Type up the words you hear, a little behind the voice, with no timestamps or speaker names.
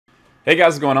Hey guys,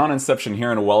 what's going on? Inception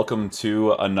here, and welcome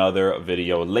to another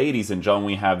video. Ladies and gentlemen,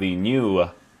 we have the new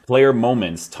Player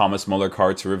Moments Thomas Muller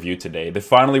card to review today. They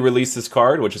finally released this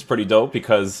card, which is pretty dope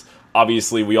because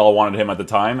obviously we all wanted him at the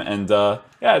time, and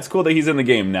yeah, it's cool that he's in the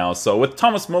game now. So with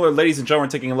Thomas Muller, ladies and gentlemen,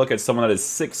 we're taking a look at someone that is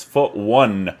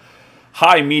 6'1",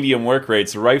 high medium work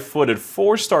rates, right-footed,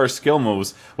 4-star skill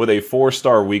moves with a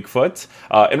 4-star weak foot.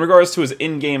 In regards to his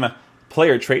in-game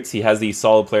player traits, he has the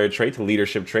solid player trait, the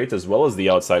leadership trait, as well as the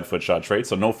outside foot shot trait,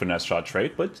 so no finesse shot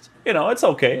trait, but, you know, it's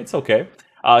okay, it's okay.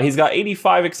 He's got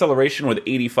 85 acceleration with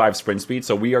 85 sprint speed,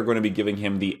 so we are going to be giving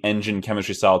him the engine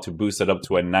chemistry style to boost it up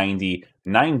to a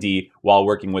 90-90 while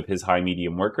working with his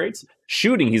high-medium work rates.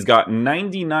 Shooting, he's got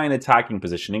 99 attacking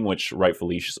positioning, which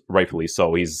rightfully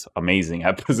so. He's amazing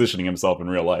at positioning himself in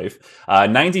real life.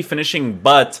 90 finishing,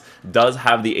 but does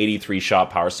have the 83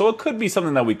 shot power, so it could be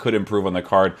something that we could improve on the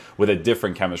card with a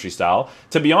different chemistry style.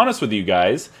 To be honest with you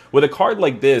guys, with a card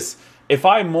like this, if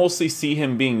I mostly see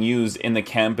him being used in the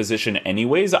cam position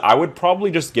anyways, I would probably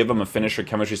just give him a finisher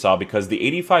chemistry style because the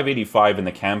 85-85 in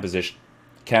the cam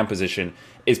position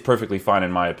is perfectly fine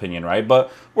in my opinion, right?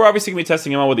 But we're obviously going to be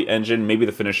testing him out with the engine, maybe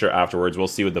the finisher afterwards. We'll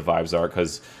see what the vibes are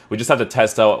because we just have to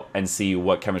test out and see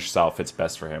what chemistry style fits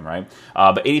best for him, right?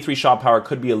 But 83 shot power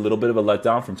could be a little bit of a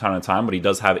letdown from time to time, but he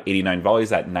does have 89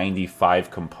 volleys at 95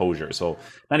 composure. So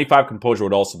 95 composure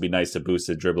would also be nice to boost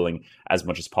his dribbling as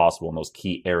much as possible in those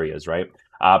key areas, right?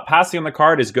 Passing on the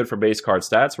card is good for base card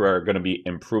stats. We're going to be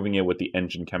improving it with the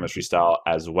engine chemistry style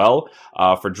as well.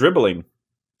 For dribbling,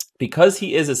 because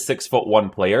he is a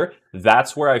 6'1" player,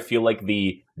 that's where I feel like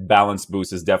the balance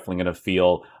boost is definitely going to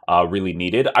feel really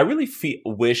needed. I really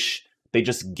wish they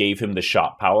just gave him the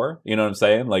shot power. You know what I'm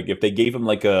saying? Like if they gave him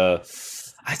like I'd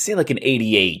say like an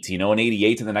 88, you know, an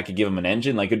 88, and then I could give him an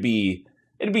engine. Like it'd be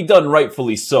done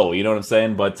rightfully so, you know what I'm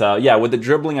saying? But yeah, with the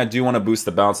dribbling, I do want to boost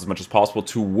the balance as much as possible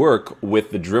to work with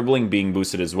the dribbling being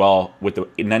boosted as well with the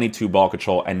 92 ball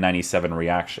control and 97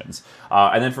 reactions.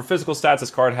 And then for physical stats,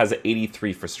 this card has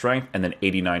 83 for strength and then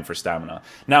 89 for stamina.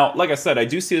 Now, like I said, I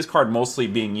do see this card mostly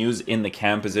being used in the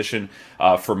cam position.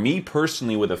 For me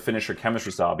personally, with a finisher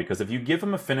chemistry style, because if you give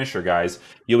him a finisher, guys,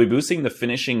 you'll be boosting the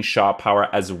finishing shot power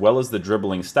as well as the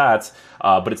dribbling stats,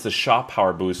 but it's the shot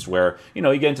power boost where, you know,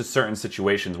 you get into certain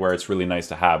situations where it's really nice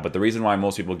to have. But the reason why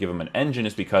most people give them an engine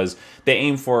is because they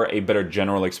aim for a better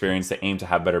general experience, they aim to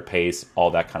have better pace,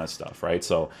 all that kind of stuff, right?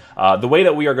 So the way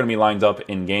that we are going to be lined up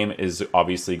in game is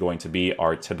obviously going to be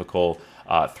our typical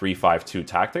 3-5-2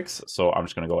 tactics. So I'm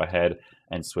just going to go ahead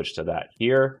and switch to that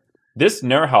here. This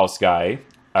Neuhaus guy,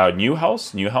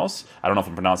 Newhouse, I don't know if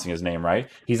I'm pronouncing his name right.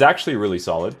 He's actually really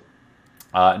solid.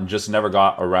 And just never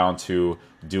got around to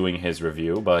doing his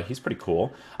review, but he's pretty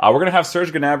cool. We're going to have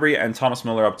Serge Gnabry and Thomas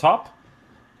Muller up top.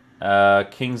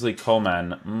 Kingsley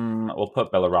Coman. We'll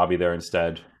put Bellarabi there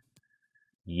instead.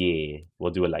 Yeah,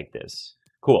 we'll do it like this.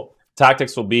 Cool.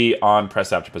 Tactics will be on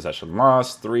press after possession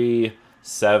loss, 3,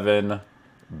 7,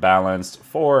 balanced,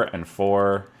 4, and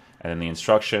 4. And then the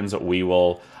instructions,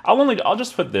 I'll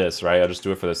just put this, right? I'll just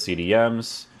do it for the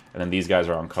CDMs. And then these guys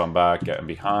are on comeback, getting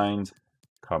behind.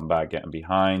 Come back, getting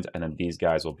behind, and then these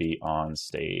guys will be on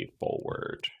stay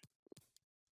forward.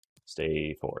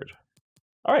 Stay forward.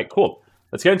 All right, cool.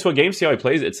 Let's get into a game, see how he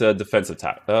plays. It's a defensive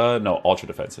tap. No, ultra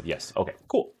defensive. Yes. Okay,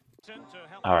 cool.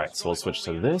 All right, so we'll switch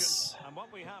to this.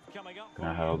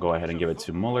 I'll go ahead and give it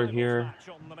to Muller here.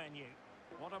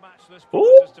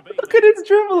 Oh, look at his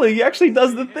dribbling. He actually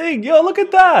does the thing. Yo, look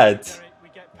at that.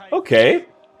 Okay.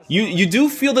 You do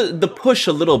feel the push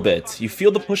a little bit. You feel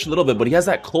the push a little bit, but he has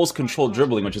that close control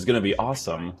dribbling, which is going to be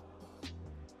awesome.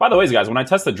 By the way, guys, when I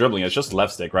test the dribbling, it's just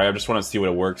left stick, right? I just want to see what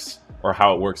it works, or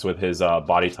how it works with his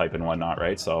body type and whatnot,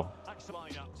 right? So.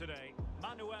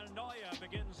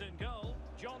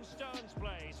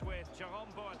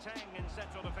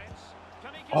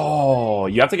 Oh,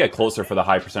 you have to get closer for the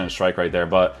high percentage strike right there,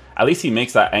 but at least he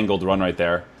makes that angled run right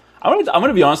there. I'm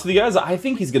gonna be honest with you guys. I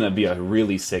think he's going to be a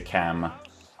really sick cam.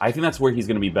 I think that's where he's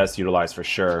going to be best utilized for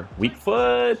sure. Weak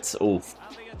foot. Oof.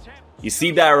 You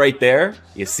see that right there?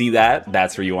 You see that?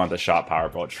 That's where you want the shot power,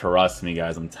 bro. Trust me,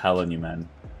 guys. I'm telling you, man.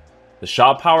 The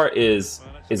shot power is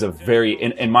a very,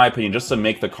 in my opinion, just to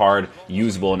make the card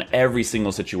usable in every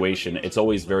single situation, it's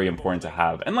always very important to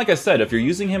have. And like I said, if you're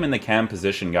using him in the cam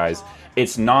position, guys,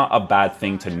 it's not a bad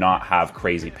thing to not have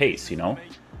crazy pace, you know?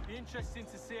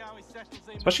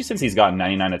 Especially since he's got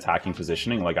 99 attacking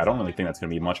positioning, like I don't really think that's going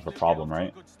to be much of a problem,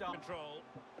 right?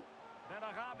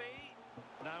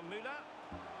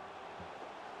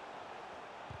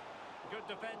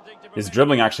 His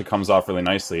dribbling actually comes off really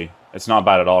nicely. It's not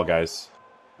bad at all, guys.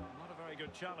 Not a very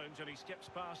good challenge, and he skips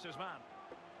past his man.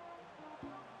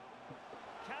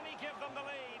 Can he give them the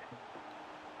lead?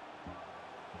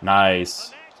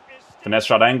 Nice. Finesse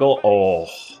shot angle. Oh.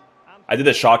 I did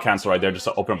a shot cancel right there just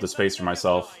to open up the space for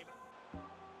myself.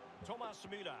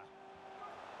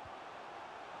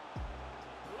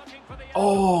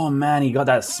 Oh, man, he got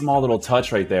that small little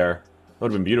touch right there. That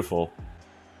would have been beautiful.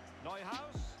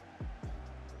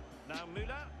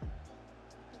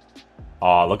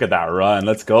 Oh, look at that run.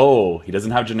 Let's go. He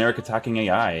doesn't have generic attacking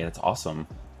AI. That's awesome.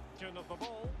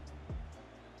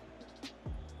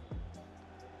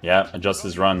 Yeah, adjust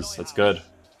his runs. That's good.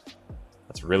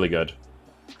 That's really good.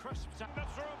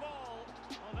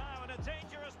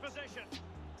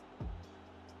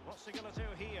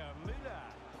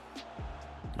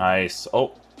 Nice.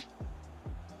 Oh.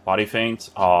 Body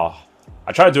feint. Oh.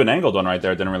 I tried to do an angled one right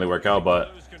there. It didn't really work out,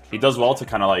 but he does well to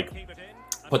kind of like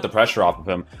put the pressure off of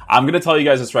him. I'm going to tell you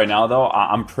guys this right now, though.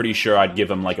 I'm pretty sure I'd give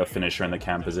him like a finisher in the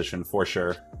cam position for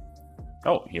sure.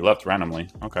 Oh, he left randomly.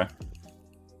 Okay.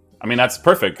 I mean, that's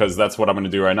perfect because that's what I'm going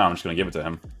to do right now. I'm just going to give it to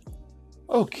him.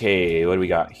 Okay, what do we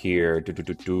got here?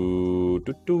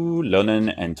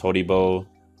 Lonen and Toribo.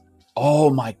 Oh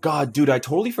my god, dude, I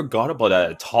totally forgot about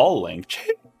that tall link.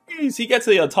 Jeez, he gets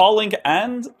a tall link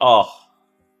and... Oh,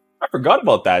 I forgot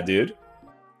about that, dude.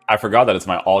 I forgot that it's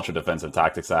my ultra defensive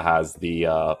tactics that has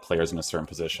the players in a certain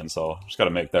position, so just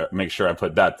gotta make sure I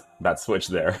put that switch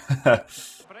there.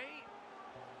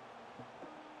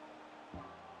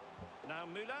 Now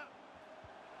Muller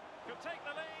could take the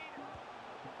lead.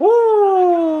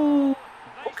 Woo!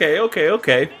 Okay.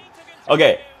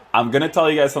 Okay, I'm gonna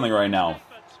tell you guys something right now.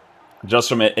 Just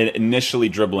from initially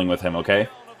dribbling with him, okay?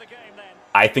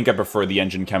 I think I prefer the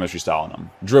engine chemistry style on him,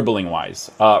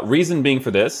 dribbling-wise. Reason being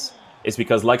for this is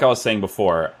because, like I was saying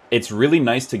before, it's really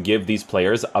nice to give these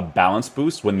players a balance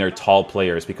boost when they're tall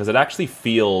players, because it actually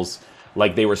feels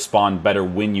like they respond better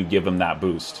when you give them that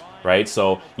boost, right?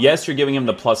 So, yes, you're giving him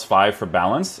the +5 for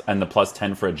balance and the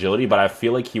 +10 for agility, but I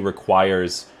feel like he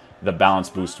requires the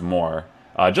balance boost more,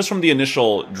 just from the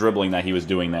initial dribbling that he was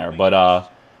doing there. But,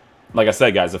 like I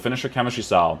said, guys, the finisher chemistry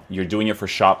style, you're doing it for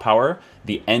shot power.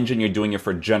 The engine, you're doing it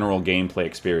for general gameplay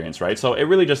experience, right? So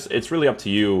it's really up to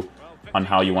you on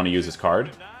how you want to use this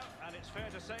card.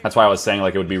 That's why I was saying,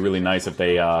 like, it would be really nice if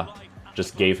they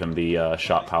just gave him the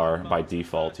shot power by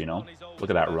default, you know? Look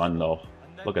at that run, though.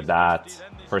 Look at that.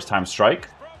 First time strike.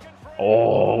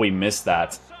 Oh, we missed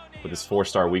that with his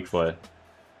 4-star weak foot.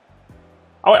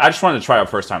 Oh, I just wanted to try out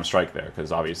first time strike there,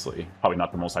 because obviously, probably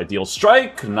not the most ideal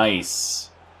strike. Nice.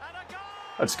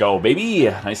 Let's go, baby.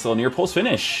 Nice little near post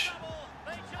finish.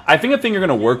 I think a thing you're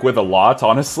going to work with a lot,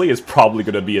 honestly, is probably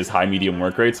going to be his high-medium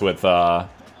work rates with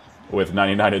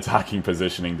 99 attacking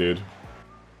positioning, dude.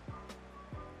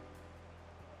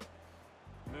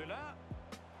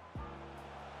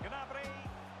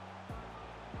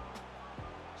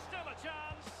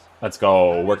 Let's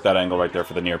go. Work that angle right there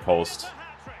for the near post.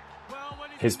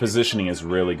 His positioning is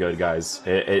really good, guys.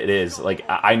 It is. Like,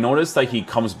 I noticed that he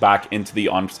comes back into the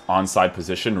onside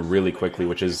position really quickly,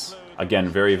 which is, again,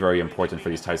 very, very important for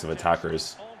these types of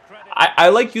attackers. I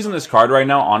like using this card right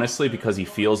now, honestly, because he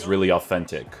feels really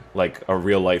authentic. Like a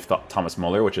real-life Thomas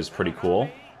Muller, which is pretty cool.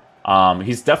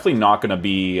 He's definitely not going to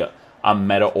be a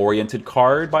meta-oriented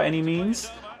card by any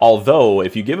means. Although,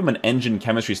 if you give him an engine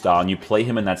chemistry style and you play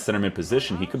him in that center mid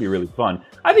position, he could be really fun.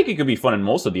 I think he could be fun in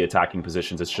most of the attacking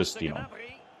positions. It's just, you know,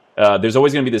 there's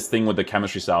always going to be this thing with the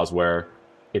chemistry styles where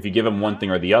if you give him one thing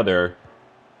or the other...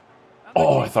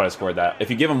 Oh, I thought I scored that.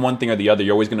 If you give him one thing or the other,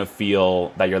 you're always going to feel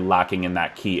that you're lacking in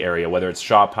that key area, whether it's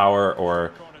shot power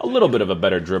or a little bit of a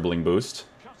better dribbling boost.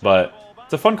 But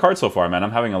it's a fun card so far, man.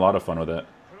 I'm having a lot of fun with it.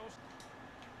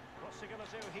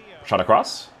 Shot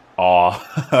across?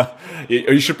 Oh,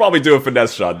 you should probably do a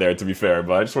finesse shot there, to be fair,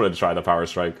 but I just wanted to try the power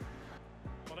strike.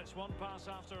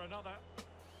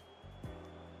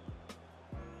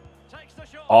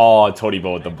 Oh,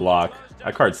 Toribo with the block.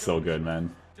 That card's so good,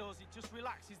 man.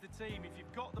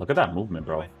 Look at that movement,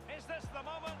 bro.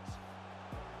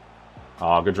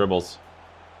 Oh, good dribbles.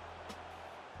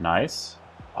 Nice.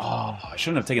 Oh, I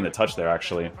shouldn't have taken the touch there,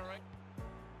 actually.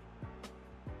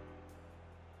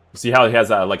 See how he has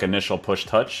that, like, initial push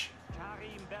touch?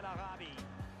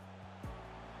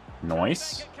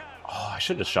 Nice. Oh, I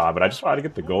should have shot, but I just wanted to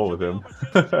get the goal with him.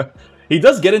 He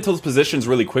does get into those positions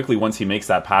really quickly once he makes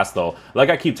that pass, though. Like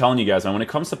I keep telling you guys, man, when it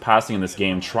comes to passing in this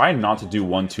game, try not to do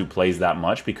 1-2 plays that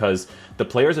much, because the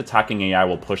players attacking AI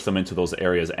will push them into those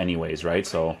areas anyways, right?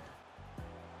 So...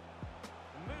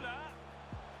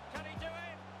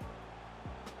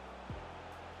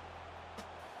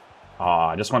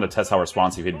 I just wanted to test how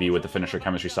responsive he'd be with the finisher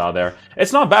chemistry style there.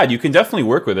 It's not bad. You can definitely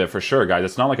work with it for sure, guys.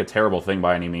 It's not like a terrible thing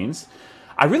by any means.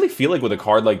 I really feel like with a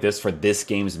card like this for this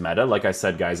game's meta, like I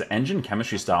said, guys, engine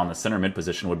chemistry style in the center mid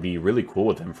position would be really cool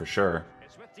with him for sure.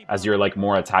 As you're like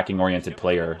more attacking oriented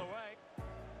player.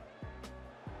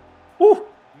 Woo!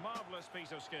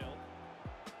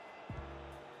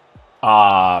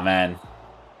 Ah, man.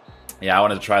 Yeah, I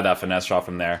wanted to try that finesse shot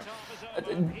from there.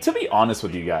 To be honest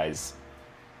with you guys,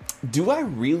 do I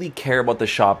really care about the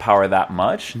shot power that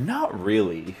much? Not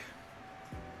really.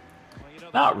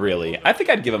 Not really. I think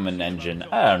I'd give him an engine.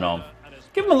 I don't know.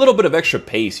 Give him a little bit of extra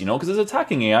pace, you know, because his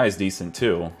attacking AI is decent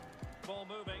too.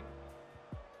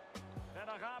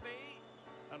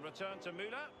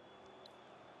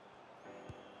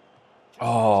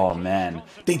 Oh, man.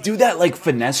 They do that, like,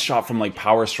 finesse shot from, like,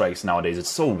 power strikes nowadays. It's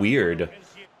so weird.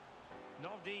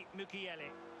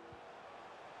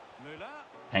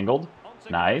 Angled.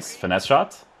 Nice. Finesse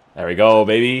shot. There we go,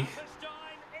 baby.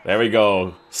 There we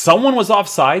go. Someone was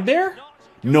offside there?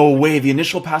 No way. The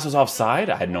initial pass was offside?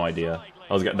 I had no idea.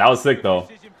 That was sick, though.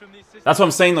 That's what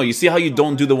I'm saying, though. You see how you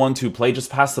don't do the 1-2 play?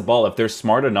 Just pass the ball. If they're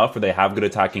smart enough or they have good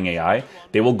attacking AI,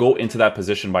 they will go into that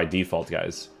position by default,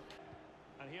 guys.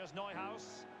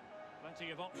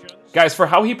 Guys, for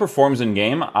how he performs in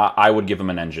game, I would give him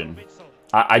an engine.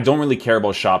 I don't really care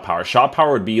about shot power. Shot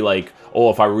power would be like,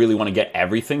 oh, if I really want to get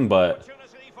everything, but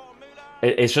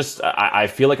it's just, I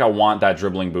feel like I want that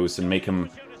dribbling boost and make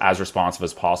him as responsive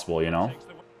as possible, you know?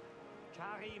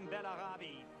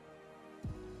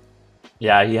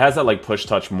 Yeah, he has that like push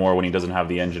touch more when he doesn't have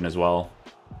the engine as well.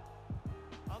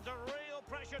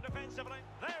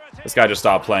 This guy just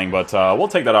stopped playing, but we'll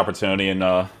take that opportunity, and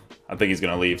I think he's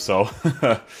going to leave, so...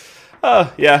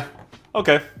 yeah,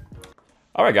 okay.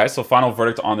 Alright guys, so final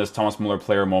verdict on this Thomas Muller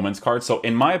player moments card. So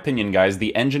in my opinion, guys,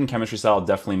 the engine chemistry style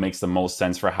definitely makes the most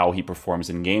sense for how he performs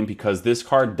in game, because this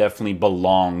card definitely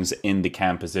belongs in the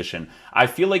cam position. I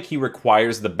feel like he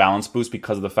requires the balance boost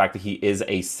because of the fact that he is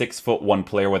a 6'1"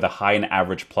 player with a high and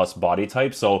average plus body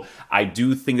type. So I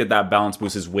do think that that balance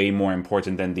boost is way more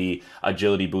important than the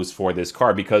agility boost for this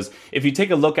card, because if you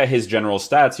take a look at his general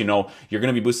stats, you know, you're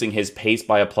going to be boosting his pace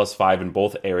by a +5 in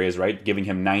both areas, right? Giving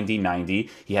him 90-90.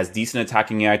 He has decent attacking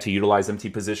AI to utilize empty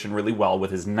position really well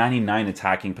with his 99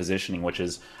 attacking positioning, which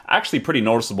is actually pretty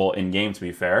noticeable in game, to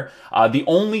be fair. The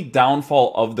only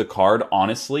downfall of the card,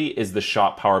 honestly, is the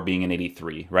shot power being an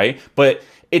 83, right? But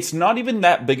it's not even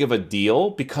that big of a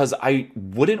deal, because I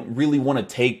wouldn't really want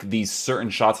to take these certain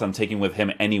shots that I'm taking with him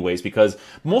anyways, because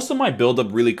most of my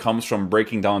buildup really comes from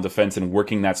breaking down defense and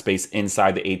working that space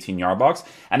inside the 18-yard box,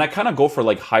 and I kind of go for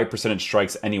like high percentage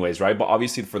strikes anyways, right? But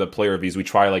obviously for the player reviews, we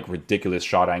try like ridiculous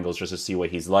shot angles just to see what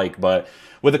he's like. But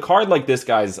with a card like this,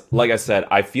 guys, like I said,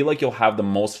 I feel like you'll have the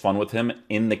most fun with him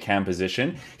in the cam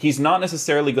position. He's not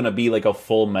necessarily going to be like a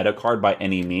full meta card by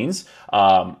any means.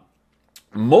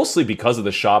 Mostly because of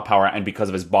the shot power and because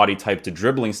of his body type to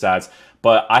dribbling stats,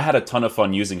 but I had a ton of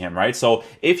fun using him, right? So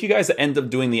if you guys end up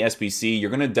doing the SBC, you're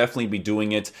going to definitely be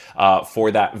doing it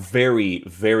for that very,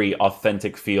 very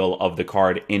authentic feel of the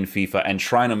card in FIFA and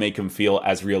trying to make him feel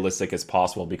as realistic as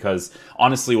possible, because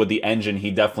honestly, with the engine,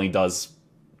 he definitely does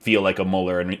feel like a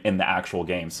Muller in the actual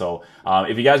game. So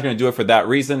if you guys are going to do it for that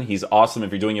reason, he's awesome.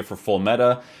 If you're doing it for full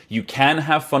meta, you can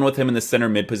have fun with him in the center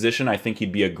mid position. I think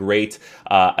he'd be a great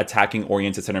attacking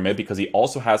oriented center mid, because he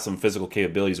also has some physical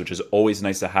capabilities, which is always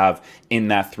nice to have in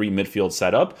that 3 midfield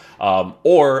setup.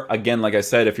 Or again, like I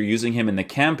said, if you're using him in the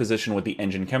cam position with the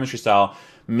engine chemistry style,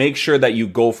 make sure that you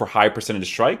go for high percentage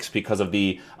strikes because of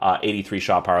the 83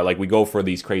 shot power. Like, we go for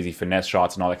these crazy finesse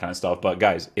shots and all that kind of stuff. But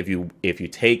guys, if you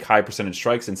take high percentage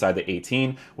strikes inside the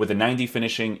 18 with a 90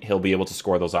 finishing, he'll be able to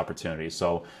score those opportunities.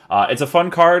 So it's a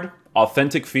fun card,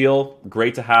 authentic feel,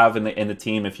 great to have in the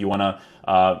team if you want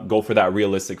to go for that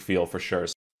realistic feel for sure.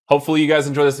 So hopefully you guys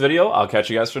enjoy this video. I'll catch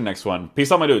you guys for the next one.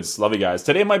 Peace out, my dudes. Love you guys.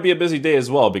 Today might be a busy day as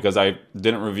well because I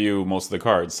didn't review most of the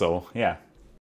cards. So yeah.